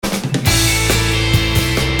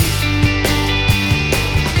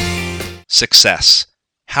Success.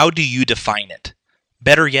 How do you define it?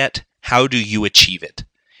 Better yet, how do you achieve it?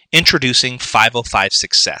 Introducing 505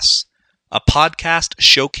 Success, a podcast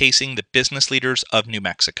showcasing the business leaders of New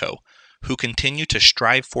Mexico who continue to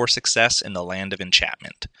strive for success in the land of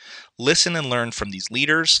enchantment. Listen and learn from these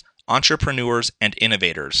leaders, entrepreneurs, and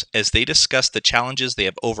innovators as they discuss the challenges they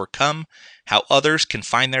have overcome, how others can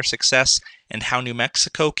find their success, and how New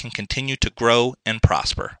Mexico can continue to grow and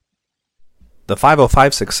prosper. The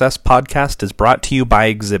 505 Success Podcast is brought to you by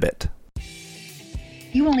Exhibit.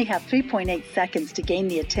 You only have 3.8 seconds to gain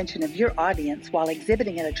the attention of your audience while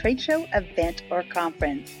exhibiting at a trade show, event, or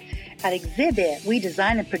conference. At Exhibit, we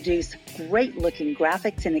design and produce great-looking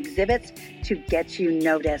graphics and exhibits to get you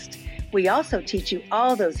noticed. We also teach you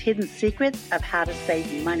all those hidden secrets of how to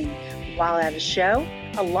save money while at a show,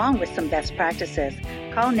 along with some best practices.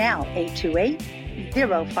 Call now,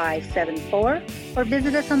 828-0574, or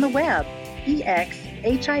visit us on the web,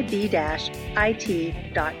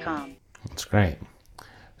 exhib-it.com. That's great.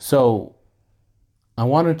 So I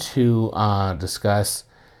wanted to discuss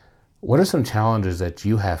what are some challenges that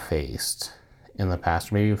you have faced in the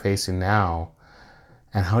past, or maybe you're facing now,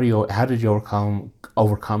 and how did you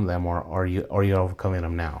overcome them, or are you overcoming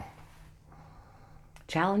them now?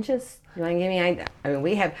 Challenges? You want to give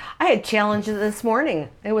me? I had challenges this morning.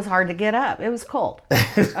 It was hard to get up. It was cold.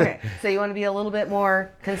 Okay, so you want to be a little bit more.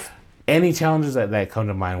 Any challenges that come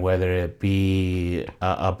to mind, whether it be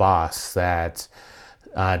a boss that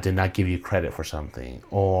did not give you credit for something,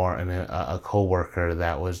 or a coworker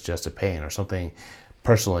that was just a pain, or something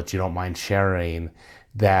personal that you don't mind sharing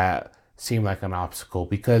that seemed like an obstacle.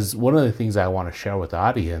 Because one of the things I want to share with the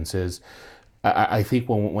audience is I think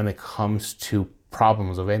when it comes to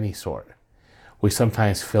problems of any sort, we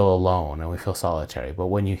sometimes feel alone and we feel solitary. But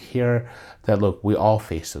when you hear that, look, we all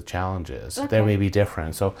face the challenges. Okay. They may be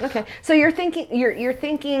different. So you're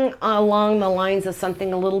thinking along the lines of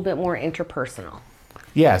something a little bit more interpersonal.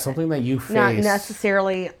 Yeah, something that you face. Not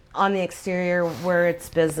necessarily on the exterior where it's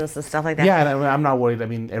business and stuff like that. Yeah, and I'm not worried. I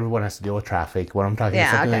mean, everyone has to deal with traffic. What I'm talking is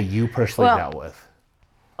something that you personally dealt with.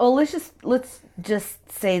 Well, let's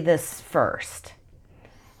just say this first.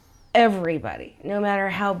 Everybody, no matter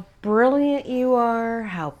how brilliant you are,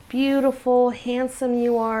 how beautiful, handsome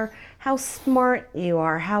you are, how smart you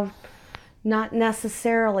are, how not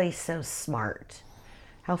necessarily so smart,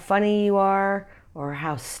 how funny you are, or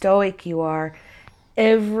how stoic you are,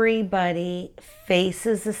 everybody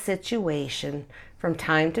faces a situation from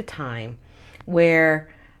time to time where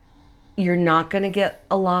you're not going to get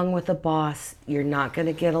along with a boss, you're not going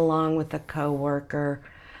to get along with a coworker.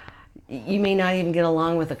 You may not even get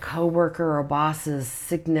along with a coworker or boss's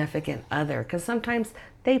significant other, because sometimes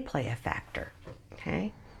they play a factor,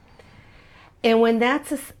 okay? And when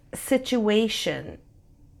that's a situation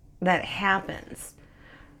that happens,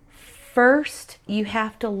 first you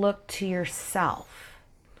have to look to yourself.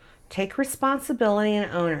 Take responsibility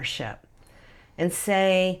and ownership and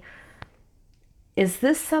say, is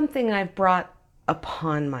this something I've brought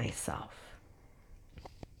upon myself?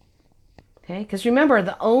 Okay, because remember,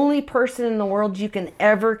 the only person in the world you can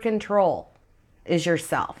ever control is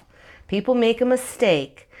yourself. People make a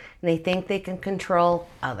mistake and they think they can control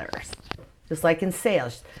others. Just like in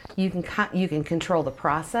sales, you can control the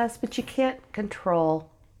process, but you can't control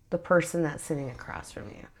the person that's sitting across from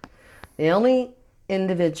you. The only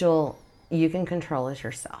individual you can control is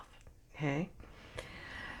yourself. Okay,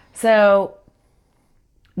 so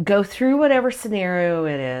go through whatever scenario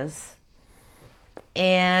it is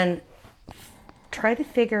and try to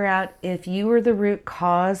figure out if you were the root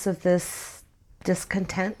cause of this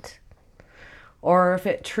discontent, or if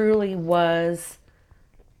it truly was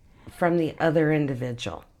from the other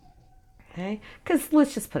individual. Okay? Because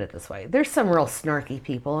let's just put it this way. There's some real snarky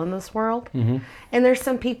people in this world, and there's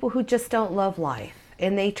some people who just don't love life,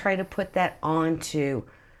 and they try to put that onto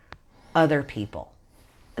other people.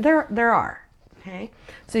 There are. Okay?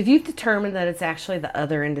 So if you've determined that it's actually the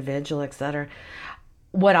other individual, etc.,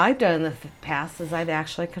 what I've done in the past is I've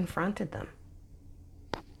actually confronted them.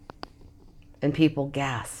 And people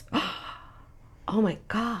gasp, oh my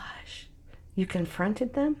gosh, you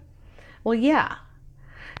confronted them? Well, yeah.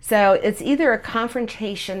 So it's either a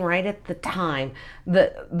confrontation right at the time.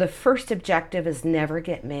 The first objective is never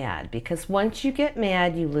get mad, because once you get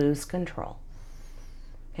mad, you lose control.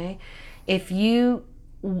 Okay? If you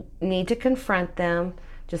need to confront them,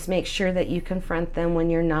 just make sure that you confront them when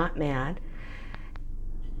you're not mad.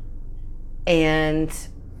 And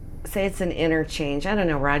say it's an interchange. I don't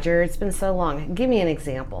know, Roger, it's been so long. Give me an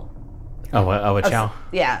example. Of a challenge?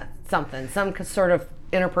 Yeah, some sort of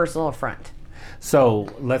interpersonal affront. So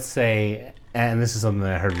let's say, and this is something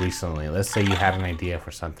that I heard recently, let's say you had an idea for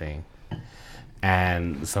something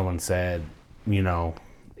and someone said, you know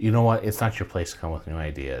what, it's not your place to come with new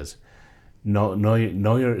ideas.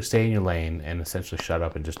 Stay in your lane and essentially shut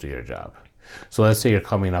up and just do your job. So let's say you're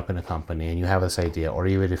coming up in a company and you have this idea, or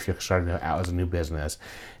even if you're starting out as a new business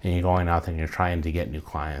and you're going out there and you're trying to get new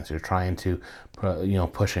clients, you're trying to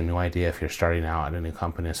push a new idea. If you're starting out at a new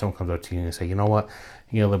company and someone comes up to you and say, you know what,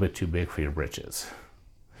 you're a little bit too big for your britches.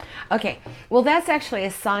 Okay, well, that's actually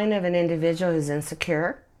a sign of an individual who's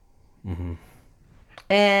insecure. Mm-hmm.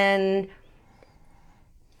 And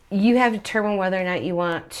you have to determine whether or not you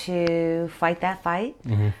want to fight that fight.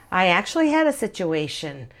 Mm-hmm. I actually had a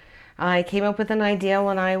situation. I came up with an idea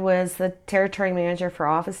when I was the territory manager for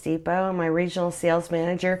Office Depot, and my regional sales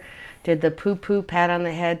manager did the poo-poo, pat on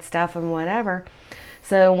the head stuff and whatever.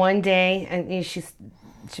 So one day, and she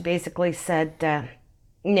basically said,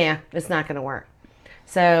 nah, it's not going to work.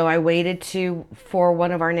 So I waited for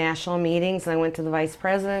one of our national meetings, and I went to the vice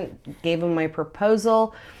president, gave him my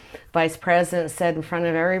proposal. Vice president said in front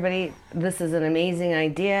of everybody, this is an amazing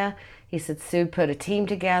idea. He said, Sue, put a team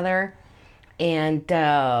together, and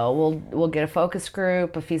we'll get a focus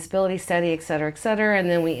group, a feasibility study, et cetera, and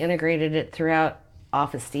then we integrated it throughout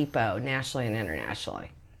Office Depot, nationally and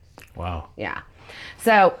internationally. Wow. Yeah.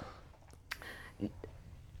 So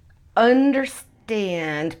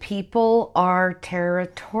understand, people are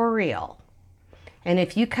territorial. And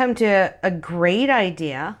if you come to a great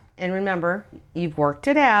idea, and remember, you've worked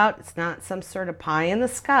it out, it's not some sort of pie in the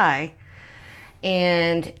sky,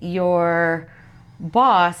 and your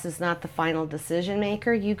boss is not the final decision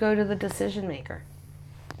maker, you go to the decision maker.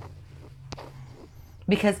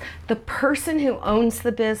 Because the person who owns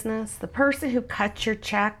the business, the person who cuts your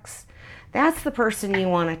checks, that's the person you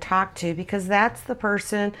want to talk to, because that's the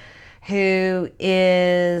person who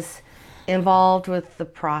is involved with the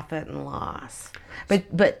profit and loss.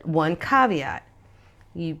 But one caveat,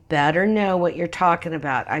 you better know what you're talking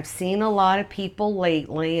about. I've seen a lot of people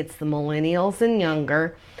lately, it's the millennials and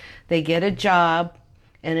younger, they get a job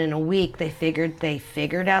and in a week they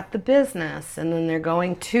figured out the business, and then they're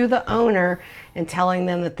going to the owner and telling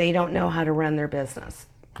them that they don't know how to run their business.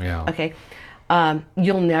 Yeah. Okay.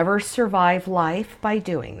 You'll never survive life by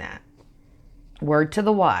doing that. Word to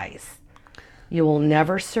the wise. You will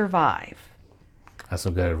never survive. That's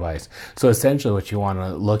some good advice. So essentially what you want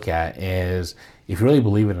to look at is, if you really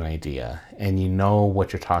believe in an idea and you know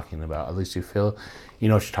what you're talking about, at least you feel you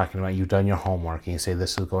know what you're talking about, you've done your homework, and you say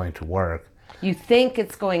this is going to work. You think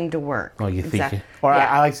it's going to work. Well, you exactly. think, or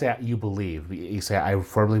yeah. I like to say you believe. You say, I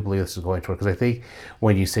firmly believe this is going to work. Because I think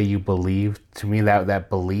when you say you believe, to me that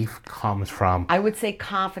belief comes from... I would say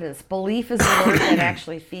confidence. Belief is a word that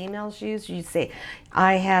actually females use. You say,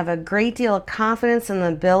 I have a great deal of confidence in the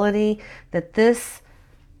ability that this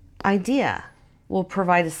idea will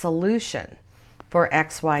provide a solution for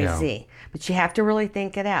X, Y, Z. But you have to really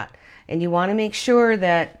think it out. And you want to make sure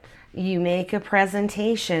that you make a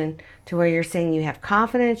presentation to where you're saying you have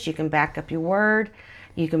confidence, you can back up your word,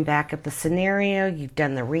 you can back up the scenario, you've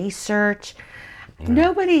done the research. Yeah.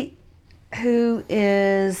 Nobody who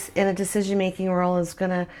is in a decision-making role is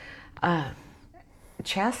going to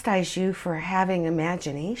chastise you for having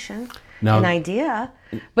imagination, an idea,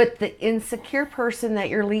 but the insecure person that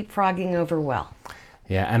you're leapfrogging over well.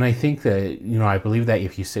 Yeah, and I think that, I believe that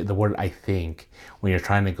if you say the word I think, when you're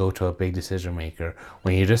trying to go to a big decision maker,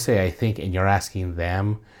 when you just say I think and you're asking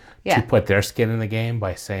them to put their skin in the game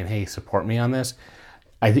by saying, hey, support me on this,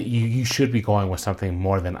 I think you should be going with something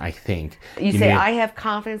more than I think. You say, I have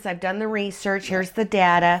confidence, I've done the research, here's the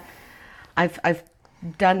data, I've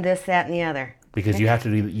done this, that, and the other. Because you have to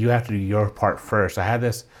do your part first. I had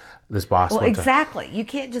this boss. Well, exactly. You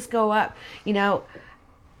can't just go up,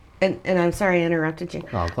 And I'm sorry I interrupted you.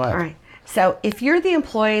 Oh, go ahead. All right. So if you're the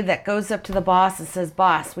employee that goes up to the boss and says,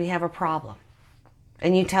 boss, we have a problem,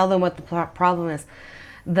 and you tell them what the problem is,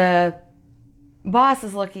 the boss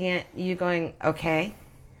is looking at you going, okay.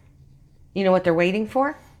 You know what they're waiting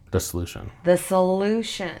for? The solution. The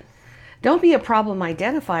solution. Don't be a problem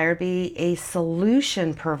identifier. Be a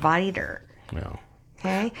solution provider. Yeah.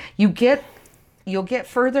 Okay? You'll get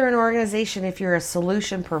further in organization if you're a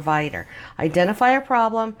solution provider. Identify a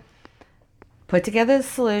problem, put together the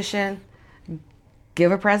solution,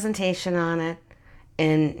 give a presentation on it,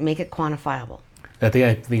 and make it quantifiable. The thing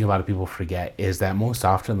I think a lot of people forget is that most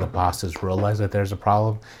often the bosses realize that there's a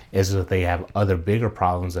problem is that they have other bigger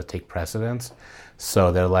problems that take precedence.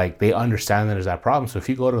 So they understand that there's that problem. So if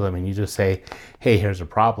you go to them and you just say, hey, here's a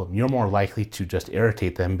problem, you're more likely to just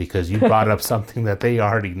irritate them because you brought up something that they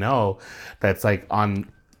already know that's like on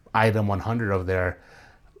item 100 of their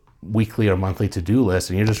weekly or monthly to-do list,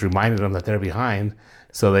 and you're just reminding them that they're behind.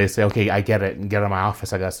 So they say, okay, I get it, and get out of my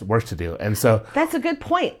office. I got some work to do. And so That's a good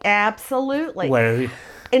point. Absolutely.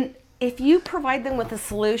 And if you provide them with a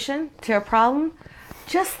solution to a problem,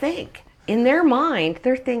 just think, in their mind,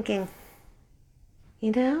 they're thinking,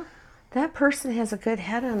 you know, that person has a good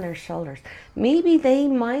head on their shoulders. Maybe they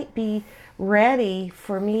might be ready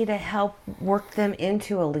for me to help work them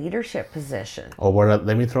into a leadership position. Or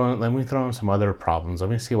let me throw in some other problems. Let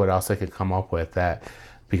me see what else I could come up with that,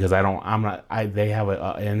 because they have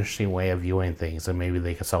an interesting way of viewing things, and maybe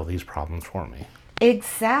they could solve these problems for me.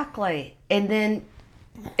 Exactly. And then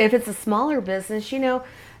if it's a smaller business, you know,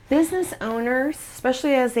 business owners,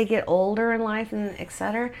 especially as they get older in life and et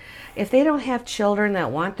cetera, if they don't have children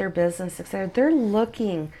that want their business, et cetera, they're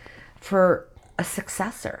looking for a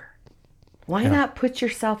successor. Why not put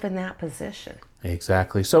yourself in that position?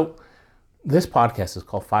 Exactly. So this podcast is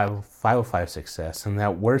called 505 Success, and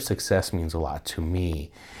that word success means a lot to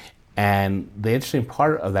me. And the interesting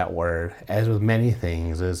part of that word, as with many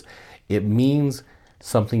things, is it means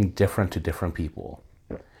something different to different people.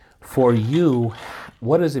 For you,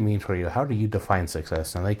 what does it mean for you? How do you define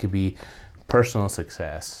success? And it could be personal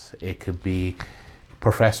success, it could be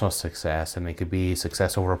professional success, and it could be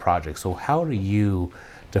success over a project. So how do you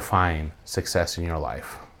define success in your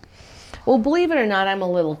life? Well, believe it or not, I'm a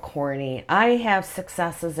little corny. I have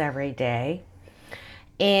successes every day.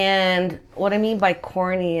 And what I mean by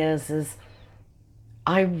corny is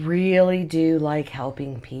I really do like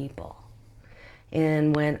helping people.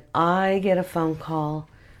 And when I get a phone call,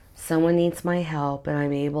 someone needs my help, and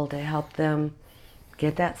I'm able to help them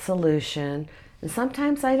get that solution. And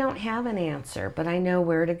sometimes I don't have an answer, but I know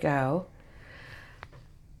where to go.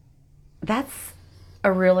 That's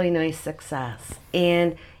a really nice success.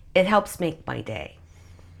 And it helps make my day.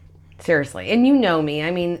 Seriously. And you know me.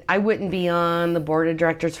 I mean, I wouldn't be on the board of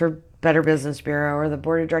directors for Better Business Bureau, or the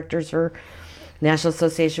board of directors for National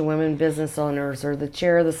Association of Women Business Owners, or the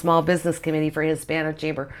chair of the Small Business Committee for Hispanic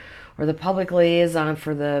Chamber, or the public liaison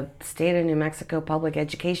for the State of New Mexico Public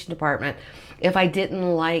Education Department, if I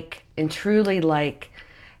didn't like and truly like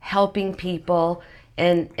helping people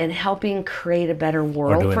and helping create a better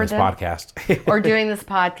world for them. Or doing this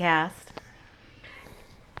podcast.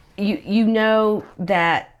 You know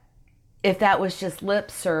that if that was just lip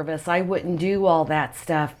service, I wouldn't do all that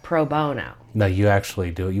stuff pro bono. No, you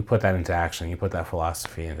actually do. You put that into action. You put that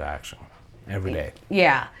philosophy into action every day.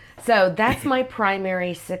 Yeah. So that's my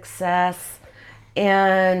primary success.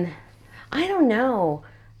 And I don't know.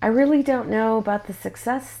 I really don't know about the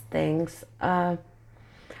success things.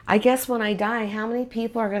 I guess when I die, how many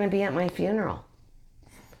people are going to be at my funeral?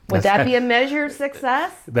 Would that be a measure of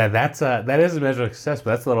success? That is a measure of success,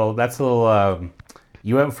 but that's a little.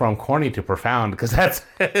 You went from corny to profound, because that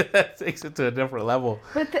takes it to a different level.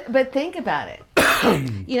 But think about it.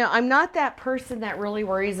 You know, I'm not that person that really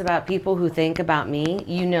worries about people who think about me.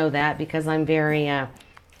 You know that, because I'm very out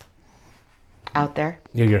there.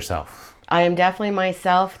 You're yourself. I am definitely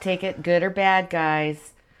myself. Take it good or bad,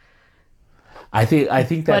 guys. I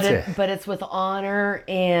think that's it. But it's with honor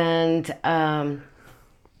and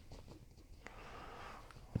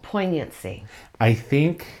poignancy. I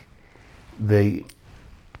think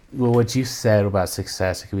what you said about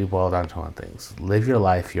success, it can be boiled down to one thing: live your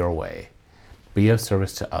life your way, be of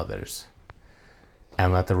service to others,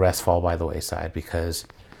 and let the rest fall by the wayside. Because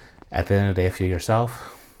at the end of the day, if you're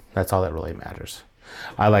yourself, that's all that really matters.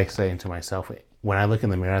 I like saying to myself, when I look in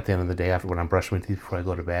the mirror at the end of the day, when I'm brushing my teeth before I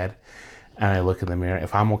go to bed, and I look in the mirror,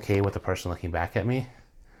 if I'm okay with the person looking back at me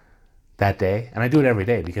that day, and I do it every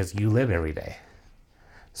day because you live every day.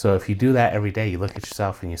 So if you do that every day, you look at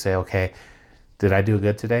yourself and you say, okay, did I do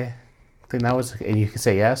good today? And you can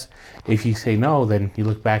say yes. If you say no, then you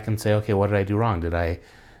look back and say, okay, what did I do wrong? Did I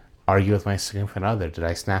argue with my significant other? Did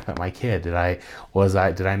I snap at my kid? Did I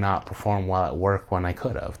not perform well at work when I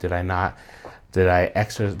could have? Did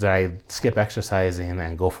I skip exercising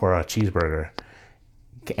and go for a cheeseburger?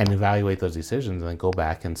 And evaluate those decisions, and then go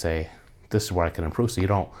back and say, this is where I can improve. So you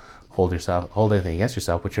don't hold anything against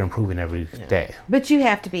yourself, but you're improving every day. But you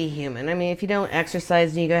have to be human. I mean, if you don't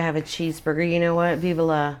exercise and you go have a cheeseburger, you know what? Viva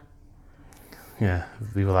la. Yeah,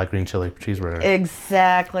 viva la green chili cheeseburger.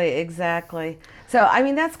 Exactly. So, I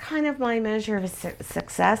mean, that's kind of my measure of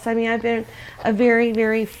success. I mean, I've been a very,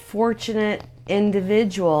 very fortunate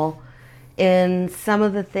individual in some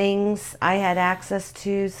of the things I had access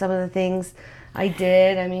to, some of the things I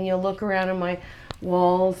did. I mean, you'll look around on my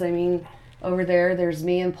walls. I mean, over there's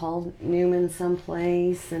me and Paul Newman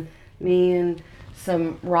someplace, and me and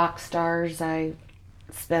some rock stars I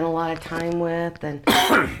spent a lot of time with, and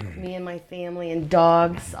me and my family, and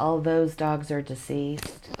dogs. All those dogs are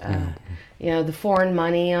deceased. The foreign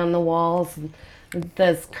money on the walls,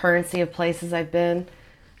 the currency of places I've been.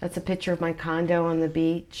 That's a picture of my condo on the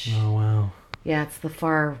beach. Oh, wow. Yeah, it's the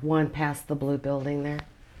far one past the blue building there.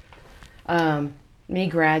 Me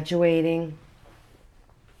graduating.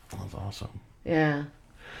 That's awesome. Yeah.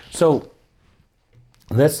 So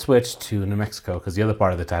let's switch to New Mexico, because the other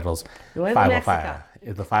part of the title is What is 505. Mexico?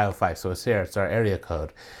 It's the 505. So it's here. It's our area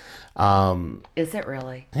code. Is it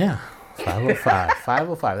really? Yeah. 505.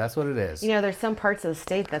 505. That's what it is. There's some parts of the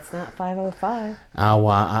state that's not 505. Well,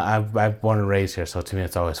 I'm born and raised here, so to me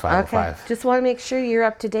it's always 505. Okay. Just want to make sure you're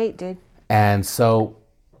up to date, dude. And so,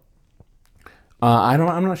 I'm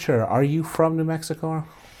not sure. Are you from New Mexico?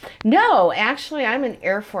 No, actually, I'm an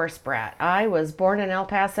Air Force brat. I was born in El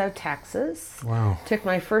Paso, Texas. Wow. Took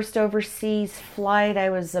my first overseas flight. I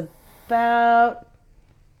was about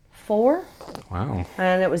 4. Wow.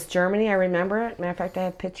 And it was Germany. I remember it. Matter of fact, I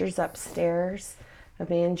have pictures upstairs of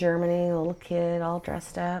me in Germany, a little kid, all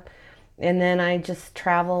dressed up. And then I just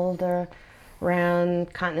traveled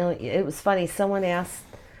around continental. It was funny. Someone asked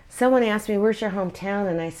me, "Where's your hometown?"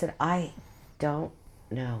 And I said, "I don't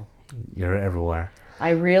know. You're everywhere.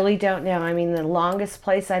 I really don't know." I mean, the longest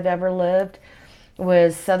place I've ever lived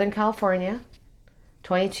was Southern California,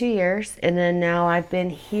 22 years. And then now I've been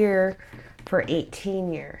here for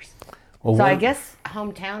 18 years. Well, So I guess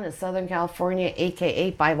hometown is Southern California,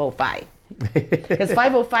 a.k.a. 505. Because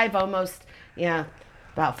 505 almost,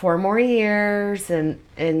 about 4 more years and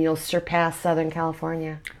you'll surpass Southern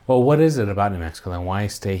California. Well, what is it about New Mexico and why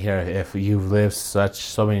stay here if you've lived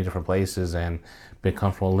so many different places and been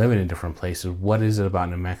comfortable living in different places? What is it about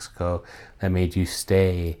New Mexico that made you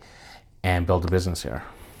stay and build a business here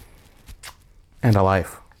and a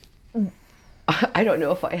life? I don't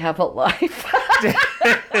know if I have a life.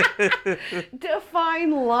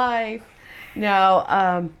 Define life.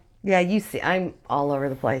 No, you see, I'm all over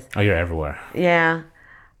the place. Oh, you're everywhere. Yeah.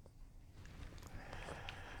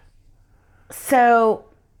 So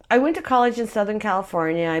I went to college in Southern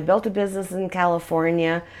California. I built a business in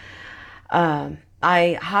California.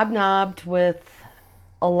 I hobnobbed with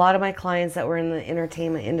a lot of my clients that were in the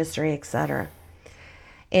entertainment industry, etc.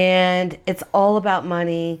 And it's all about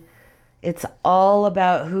money. It's all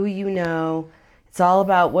about who you know. It's all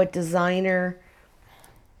about what designer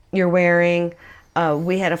you're wearing.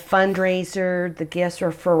 We had a fundraiser. The gifts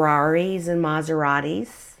were Ferraris and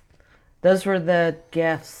Maseratis. Those were the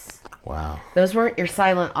gifts. Wow. Those weren't your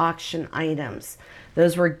silent auction items.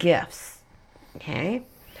 Those were gifts. Okay?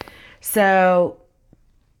 So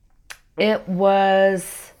it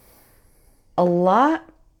was a lot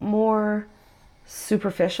more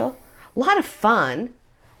superficial. A lot of fun.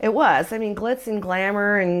 It was. I mean, glitz and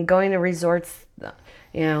glamour and going to resorts,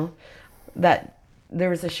 that there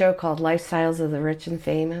was a show called Lifestyles of the Rich and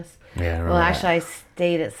Famous. Yeah, I remember Well, that. actually, I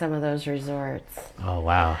stayed at some of those resorts. Oh,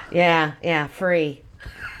 wow. Yeah, free.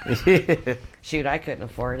 Shoot, I couldn't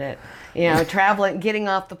afford it. Traveling, getting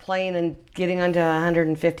off the plane and getting onto a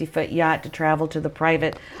 150-foot yacht to travel to the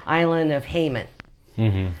private island of Hayman.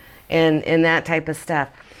 Mm-hmm. And that type of stuff.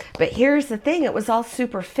 But here's the thing, it was all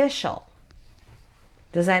superficial.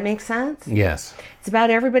 Does that make sense? Yes. It's about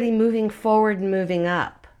everybody moving forward and moving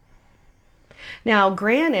up. Now,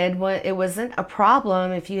 granted, it wasn't a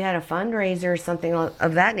problem if you had a fundraiser or something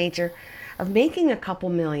of that nature of making a couple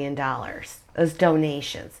 $1 million as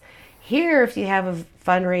donations. Here, if you have a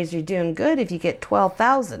fundraiser, you're doing good if you get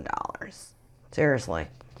 $12,000. Seriously.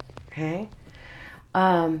 Okay?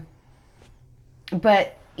 But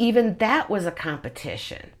even that was a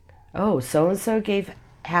competition. Oh, so-and-so gave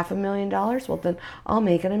 $500,000. Well, then I'll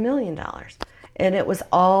make it $1 million. And it was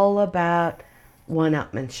all about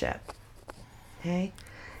one-upmanship. Okay?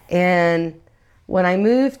 And when I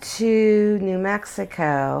moved to New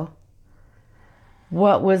Mexico,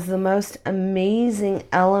 what was the most amazing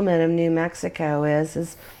element of New Mexico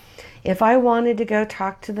is if I wanted to go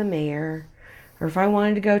talk to the mayor, or if I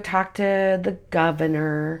wanted to go talk to the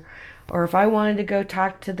governor, or if I wanted to go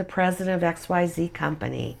talk to the president of XYZ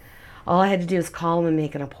company, all I had to do was call them and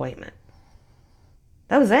make an appointment.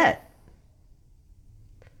 That was it.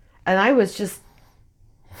 And I was just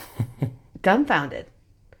dumbfounded.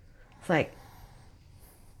 It's like,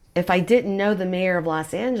 if I didn't know the mayor of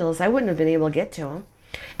Los Angeles, I wouldn't have been able to get to him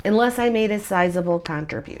unless I made a sizable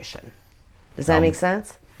contribution. Does that make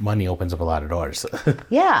sense? Money opens up a lot of doors.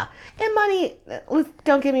 Yeah. And money,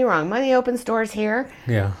 don't get me wrong, money opens doors here.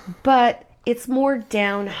 Yeah. But it's more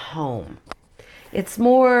down home. It's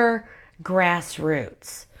more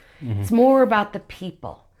grassroots. Mm-hmm. It's more about the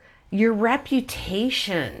people. Your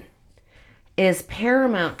reputation is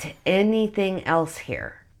paramount to anything else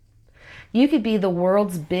here. You could be the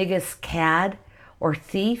world's biggest cad or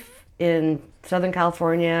thief in Southern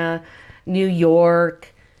California, New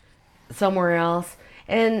York, somewhere else,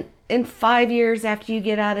 and in 5 years after you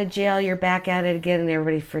get out of jail, you're back at it again and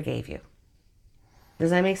everybody forgave you.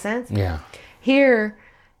 Does that make sense? Yeah. Here,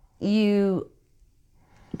 you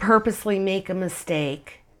purposely make a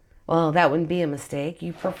mistake. Well, that wouldn't be a mistake.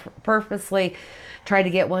 You purposely try to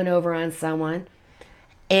get one over on someone.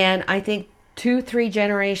 And I think 2-3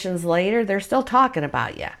 generations later, they're still talking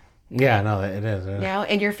about you. Yeah, no, it is. You know,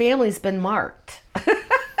 and your family's been marked.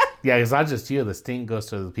 Yeah, it's not just you. The stink goes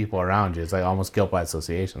to the people around you. It's like almost guilt by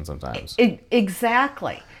association sometimes.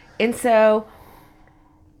 Exactly. And so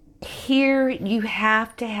here you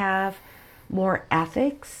have to have more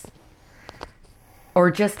ethics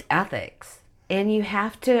or just ethics. And you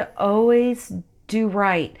have to always do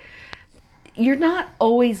right. You're not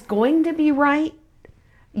always going to be right.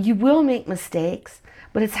 You will make mistakes,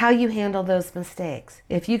 but it's how you handle those mistakes.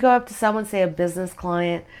 If you go up to someone, say a business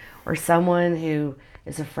client or someone who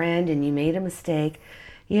is a friend and you made a mistake,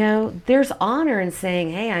 you know, there's honor in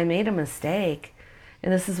saying, hey, I made a mistake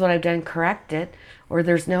and this is what I've done, correct it, or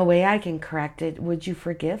there's no way I can correct it. Would you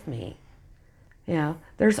forgive me? You know,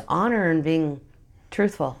 there's honor in being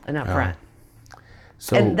truthful and upfront.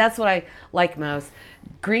 So, and that's what I like most.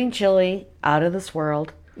 Green chili, out of this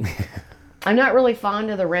world. I'm not really fond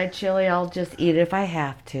of the red chili. I'll just eat it if I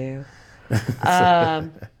have to.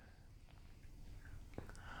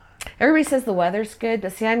 Everybody says the weather's good,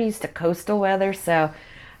 but see, I'm used to coastal weather, so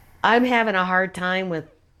I'm having a hard time with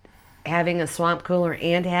having a swamp cooler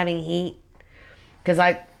and having heat because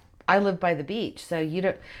I live by the beach. So you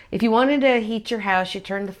don't. If you wanted to heat your house, you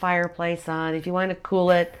turn the fireplace on. If you wanted to cool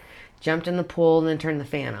it, jumped in the pool and then turned the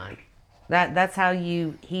fan on. That's how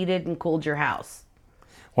you heated and cooled your house.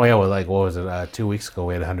 well, yeah, well, like, what was it? 2 weeks ago,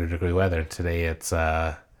 we had 100-degree weather. Today, it's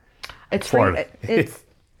Well,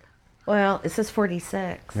 it says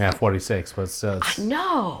 46. Yeah, 46, but still. It's,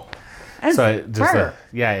 No. That's so it just burr.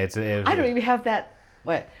 I I don't even have that.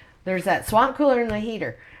 There's that swamp cooler and the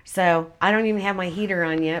heater. So I don't even have my heater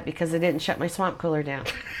on yet because I didn't shut my swamp cooler down.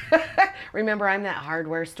 Remember, I'm that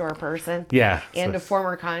hardware store person. Yeah. And a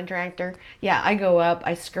former contractor. Yeah, I go up,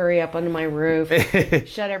 I scurry up onto my roof,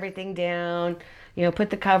 shut everything down, you know,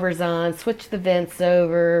 put the covers on, switch the vents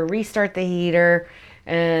over, restart the heater,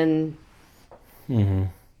 and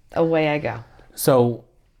away I go. So,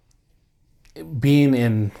 being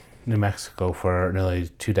in New Mexico for nearly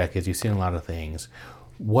 2 decades, you've seen a lot of things.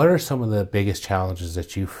 What are some of the biggest challenges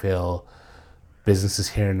that you feel businesses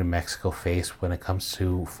here in New Mexico face when it comes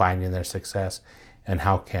to finding their success, and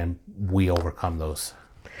how can we overcome those?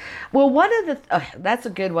 Well, one of the that's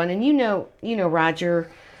a good one, and you know,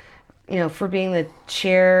 Roger, you know, for being the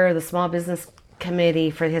chair of the Small Business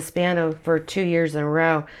Committee for Hispano for 2 years in a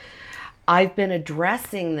row, I've been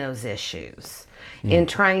addressing those issues in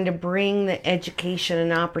trying to bring the education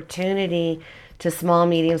and opportunity to small,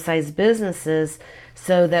 medium-sized businesses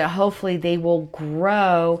so that hopefully they will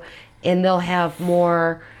grow and they'll have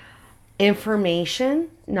more information,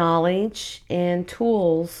 knowledge, and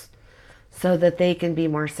tools so that they can be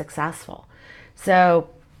more successful. So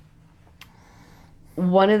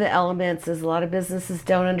one of the elements is a lot of businesses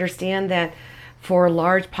don't understand that for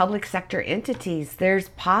large public sector entities, there's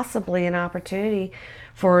possibly an opportunity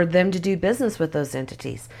for them to do business with those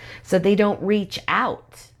entities. So they don't reach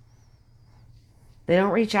out. They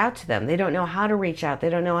don't reach out to them. They don't know how to reach out. They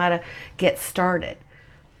don't know how to get started.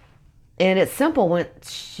 And it's simple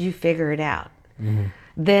once you figure it out.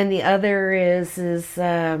 Then the other is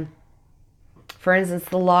for instance,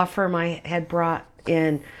 the law firm I had brought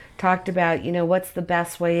in talked about, you know, what's the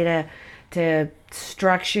best way to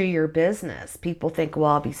structure your business. People think,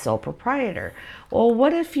 well, I'll be sole proprietor. Well,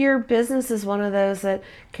 what if your business is one of those that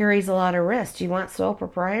carries a lot of risk? Do you want sole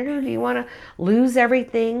proprietor? Do you want to lose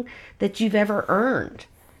everything that you've ever earned?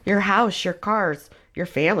 Your house, your cars, your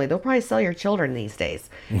family. They'll probably sell your children these days,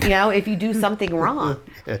 you know, if you do something wrong.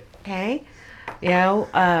 Okay? You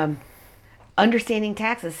know, understanding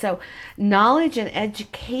taxes. So knowledge and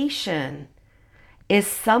education is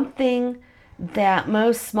something that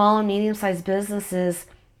most small and medium-sized businesses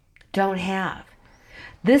don't have.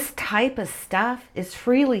 This type of stuff is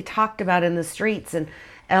freely talked about in the streets in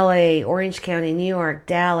LA, Orange County, New York,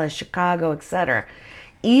 Dallas, Chicago, etc.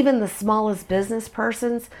 Even the smallest business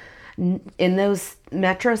persons in those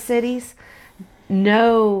metro cities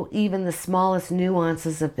know even the smallest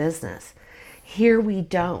nuances of business. Here we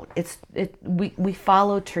don't. We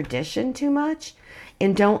follow tradition too much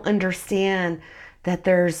and don't understand that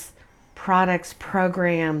there's products,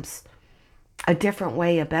 programs, a different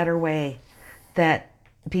way, a better way that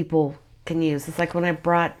people can use. It's like when I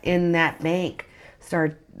brought in that bank,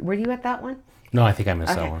 were you at that one? No, I think I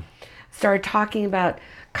missed that one. Started talking about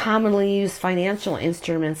commonly used financial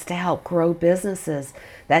instruments to help grow businesses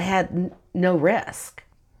that had no risk,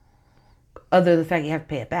 other than the fact you have to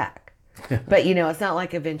pay it back. But it's not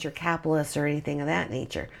like a venture capitalist or anything of that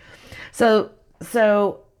nature. So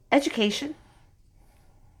education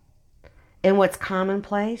and what's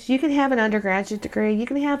commonplace. You can have an undergraduate degree. You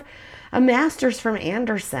can have a master's from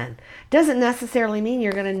Anderson. Doesn't necessarily mean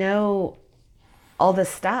you're going to know all this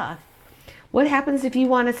stuff. What happens if you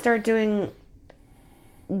want to start doing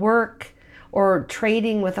work or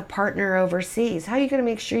trading with a partner overseas? How are you going to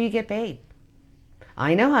make sure you get paid?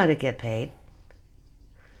 I know how to get paid.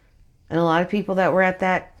 And a lot of people that were at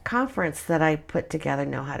that conference that I put together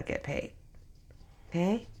know how to get paid.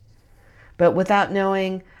 Okay? But without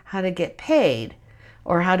knowing how to get paid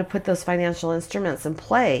or how to put those financial instruments in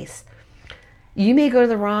place, you may go to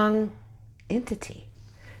the wrong entity.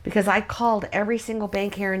 Because I called every single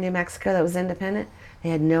bank here in New Mexico that was independent. They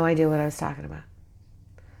had no idea what I was talking about.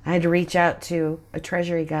 I had to reach out to a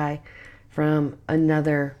treasury guy from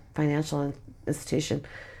another financial institution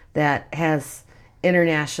that has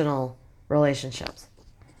international relationships.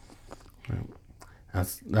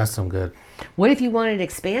 That's some good. What if you wanted to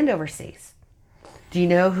expand overseas? Do you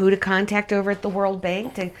know who to contact over at the World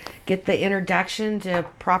Bank to get the introduction to a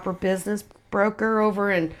proper business broker over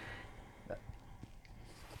in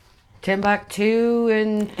Timbuktu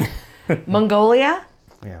and Mongolia?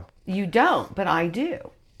 Yeah. You don't, but I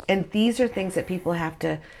do. And these are things that people have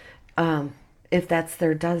to, if that's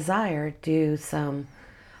their desire, do some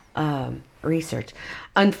research.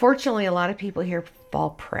 Unfortunately, a lot of people here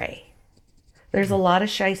fall prey. There's a lot of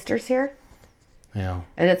shysters here. Yeah.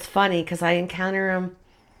 And it's funny because I encounter them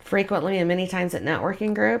frequently and many times at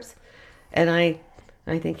networking groups. And I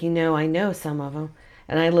think I know some of them.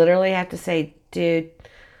 And I literally have to say, dude,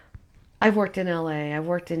 I've worked in LA, I've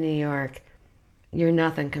worked in New York. You're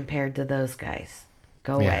nothing compared to those guys.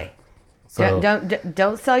 Go away. So,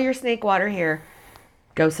 don't sell your snake water here.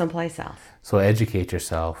 Go someplace else. So educate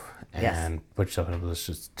yourself and Yes. put yourself in a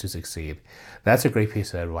position to succeed. That's a great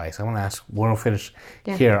piece of advice. I want to ask, we'll finish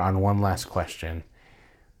here on one last question.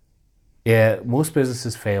 Most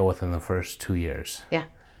businesses fail within the first 2 years. Yeah.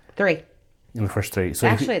 3. In the first 3. So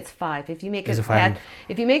Actually, it's 5. If you make Is it it 5?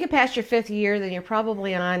 if you make it past your 5th year, then you're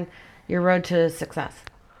probably on your road to success.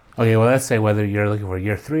 Okay, well, let's say whether you're looking for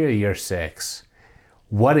year 3 or year 6,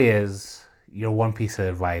 what is your one piece of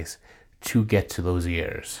advice to get to those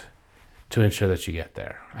years to ensure that you get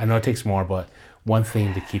there? I know it takes more, but one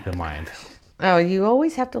thing to keep in mind. Oh, you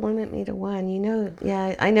always have to limit me to 1.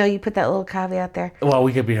 Yeah, I know you put that little caveat there. Well,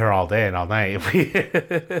 we could be here all day and all night.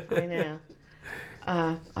 I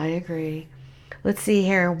know. I agree. Let's see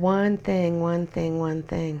here. One thing.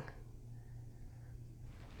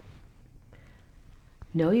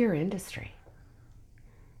 Know your industry.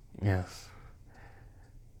 Yes.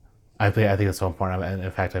 I think it's so important. And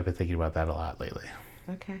in fact, I've been thinking about that a lot lately.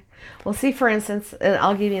 Okay. Well, see, for instance, and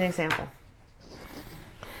I'll give you an example.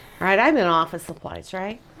 All right, I'm in office supplies,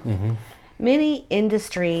 right? Mm-hmm. Many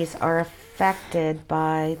industries are affected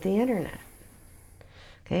by the internet.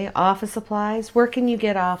 Okay, office supplies. Where can you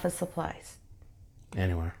get office supplies?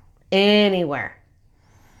 Anywhere. Anywhere.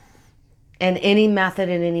 And any method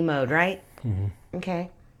in any mode, right? Mm-hmm. Okay.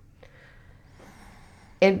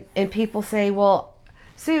 And people say, well,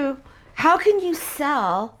 Sue, how can you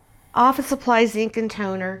sell office supplies, ink, and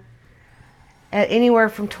toner at anywhere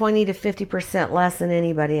from 20 to 50% less than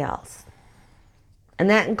anybody else? And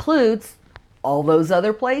that includes all those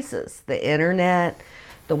other places, the internet,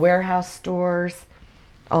 the warehouse stores,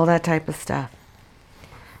 all that type of stuff.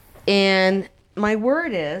 And my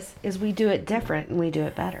word is we do it different and we do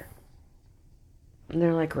it better. And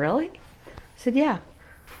they're like, really? I said, yeah.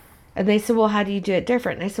 And they said, well, how do you do it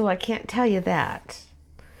different? And I said, well, I can't tell you that.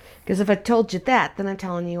 Because if I told you that, then I'm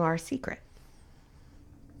telling you our secret.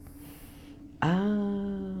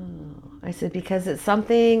 Oh. I said, because it's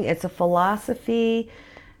a philosophy,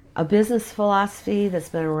 a business philosophy that's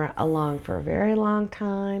been along for a very long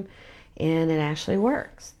time, and it actually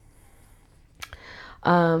works.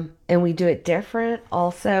 And we do it different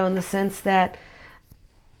also in the sense that,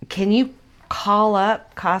 can you call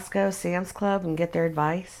up Costco, Sam's Club, and get their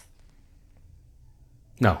advice?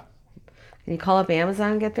 No. Can you call up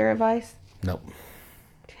Amazon and get their advice? Nope.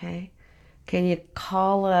 Okay. Can you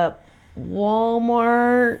call up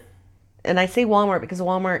Walmart? And I say Walmart because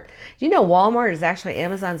Walmart, do you know Walmart is actually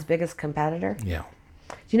Amazon's biggest competitor? Yeah.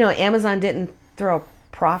 Do you know Amazon didn't throw a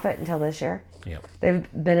profit until this year? Yep.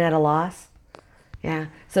 They've been at a loss. Yeah.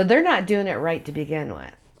 So they're not doing it right to begin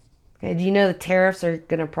with. Okay, do you know the tariffs are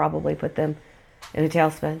going to probably put them in a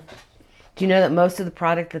tailspin? Do you know that most of the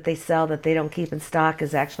product that they sell that they don't keep in stock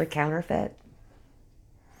is actually counterfeit?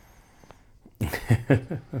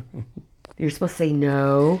 You're supposed to say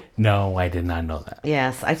no. No, I did not know that.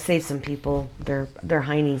 Yes, I've saved some people their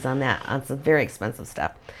heinies on that, on some very expensive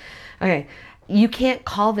stuff. Okay, you can't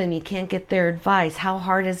call them, you can't get their advice. How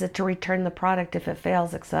hard is it to return the product if it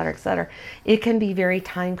fails, et cetera, et cetera. It can be very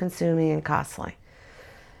time consuming and costly.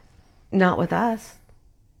 Not with us.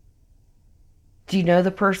 Do you know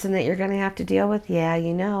the person that you're going to have to deal with? Yeah,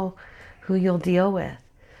 you know who you'll deal with.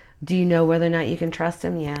 Do you know whether or not you can trust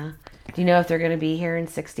them? Yeah. Do you know if they're going to be here in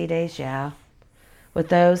 60 days? Yeah. With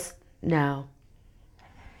those, no.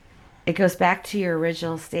 It goes back to your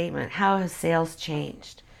original statement. How has sales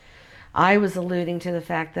changed? I was alluding to the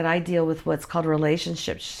fact that I deal with what's called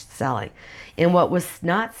relationship selling. And what was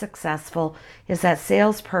not successful is that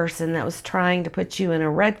salesperson that was trying to put you in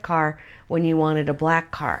a red car when you wanted a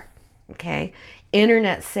black car. Okay?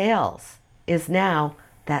 Internet sales is now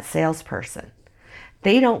that salesperson.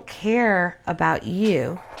 They don't care about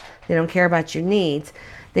you. They don't care about your needs.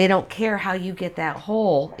 They don't care how you get that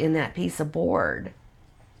hole in that piece of board.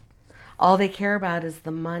 All they care about is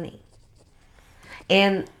the money.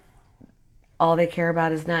 And all they care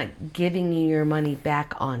about is not giving you your money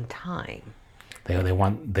back on time. They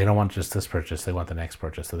don't want just this purchase, they want the next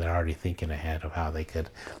purchase. So they're already thinking ahead of how they could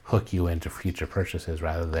hook you into future purchases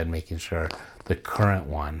rather than making sure the current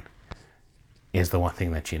one is the one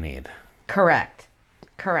thing that you need. Correct.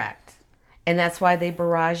 And that's why they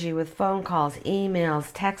barrage you with phone calls,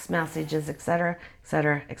 emails, text messages, etc.,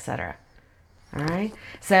 etc., etc. All right?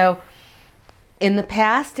 So in the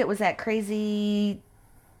past, it was that crazy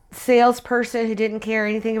salesperson who didn't care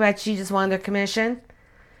anything about you, just wanted their commission.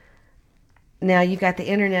 Now you've got the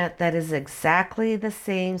internet that is exactly the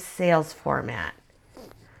same sales format.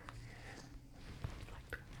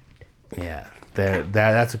 Yeah,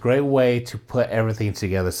 that's a great way to put everything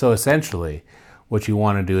together. So essentially, what you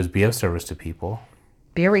want to do is be of service to people.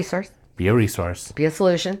 Be a resource. Be a resource. Be a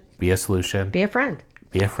solution. Be a solution. Be a friend.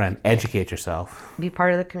 Be a friend. Educate yourself. Be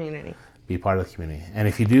part of the community. Be part of the community. And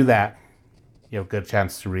if you do that, you have a good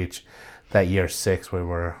chance to reach that year 6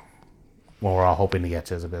 where we're all hoping to get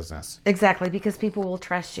to as a business. Exactly, because people will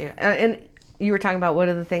trust you. And you were talking about one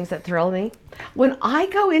of the things that thrill me. When I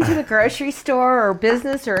go into the grocery store or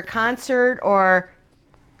business or a concert, or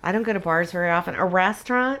I don't go to bars very often, a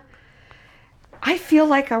restaurant, I feel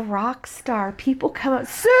like a rock star. People come up,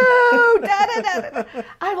 Sue, da-da-da-da.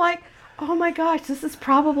 I'm like, oh my gosh, this is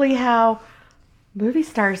probably how movie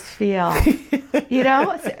stars feel. You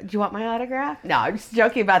know, do you want my autograph? No, I'm just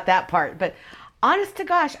joking about that part. But honest to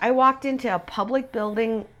gosh, I walked into a public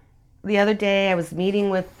building the other day. I was meeting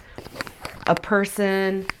with a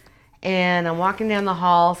person and I'm walking down the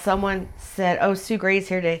hall. Someone said, oh, Sue Gray's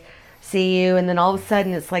here to see you. And then all of a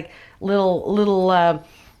sudden it's like little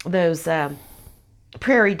those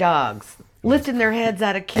prairie dogs lifting their heads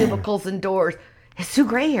out of cubicles and doors. Is Sue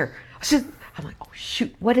Gray here? I'm like, oh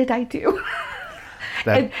shoot, what did I do?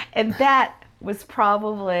 And that was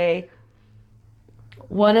probably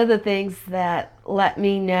one of the things that let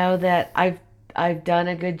me know that I've done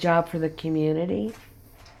a good job for the community.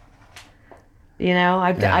 You know,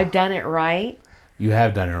 I've done it right. You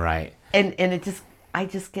have done it right. And I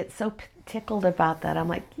just get so tickled about that. I'm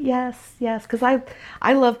like, yes, because I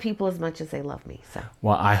love people as much as they love me. So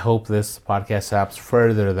well, I hope this podcast helps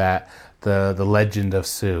further that the legend of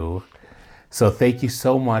Sue. So thank you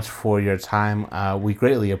so much for your time. We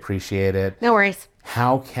greatly appreciate it. No worries.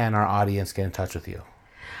 How can our audience get in touch with you?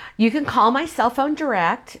 You can call my cell phone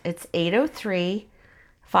direct. It's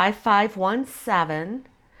 803-5517.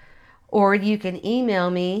 Or you can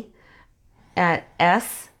email me at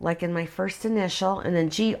S, like in my first initial, and then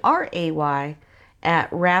GRAY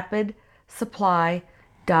at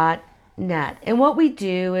rapidsupply.net. And what we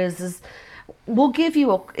do is we'll give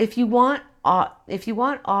you, if you want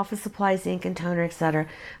office supplies, ink and toner, etc.,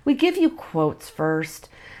 we give you quotes first.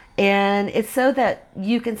 And it's so that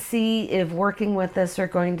you can see if working with us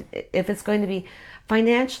if it's going to be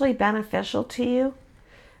financially beneficial to you.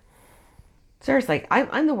 Seriously,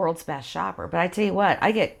 I'm the world's best shopper, but I tell you what,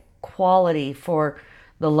 I get quality for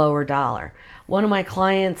the lower dollar. One of my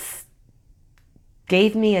clients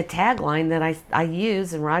gave me a tagline that I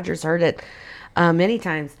use, and Roger's heard it many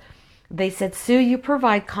times. They said, Sue, you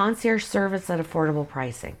provide concierge service at affordable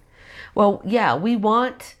pricing. Well, yeah, we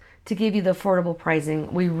want to give you the affordable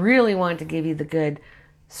pricing. We really want to give you the good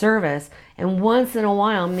service. And once in a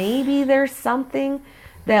while, maybe there's something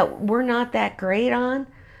that we're not that great on.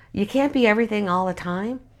 You can't be everything all the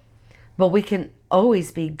time, but we can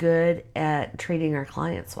always be good at treating our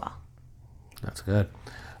clients well. That's good.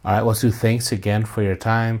 All right, well, Sue, thanks again for your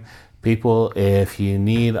time. People, if you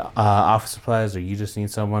need office supplies or you just need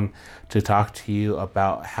someone to talk to you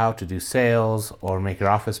about how to do sales or make your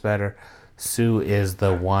office better, Sue is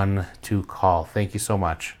the one to call. Thank you so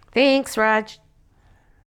much. Thanks, Raj.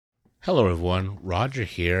 Hello, everyone. Roger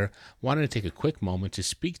here. Wanted to take a quick moment to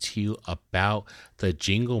speak to you about the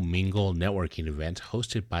Jingle Mingle networking event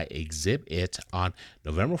hosted by Exhibit on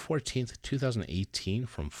November 14th, 2018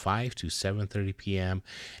 from 5 to 7:30 p.m.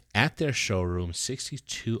 at their showroom,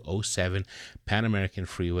 6207 Pan American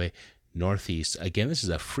Freeway, Northeast. Again, this is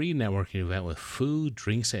a free networking event with food,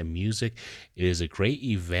 drinks, and music. It is a great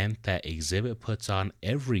event that Exhibit puts on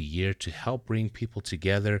every year to help bring people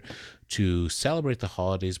together to celebrate the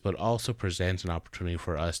holidays, but also present an opportunity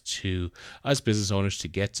for us business owners to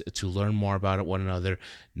get to learn more about one another,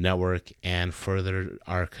 network, and further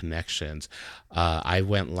our connections. I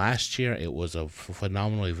went last year. It was a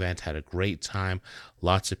phenomenal event, had a great time,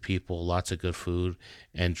 lots of people, lots of good food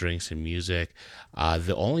and drinks and music.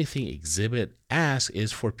 The only thing Exhibit asks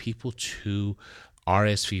is for people to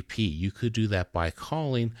RSVP. You could do that by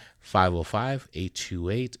calling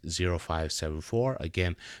 505-828-0574.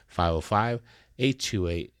 Again,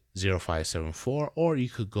 505-828-0574. Or you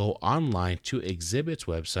could go online to Exhibit's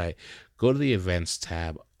website, go to the events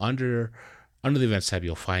tab. Under the events tab,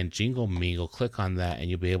 you'll find Jingle Mingle. Click on that and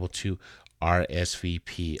you'll be able to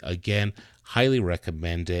RSVP. Again, highly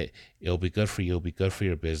recommend it. It'll be good for you. It'll be good for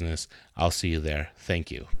your business. I'll see you there.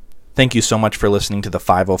 Thank you. Thank you so much for listening to the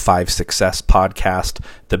 505 Success Podcast,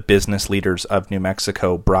 the business leaders of New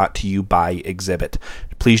Mexico, brought to you by Exhibit.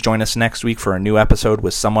 Please join us next week for a new episode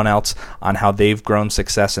with someone else on how they've grown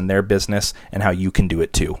success in their business and how you can do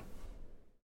it too.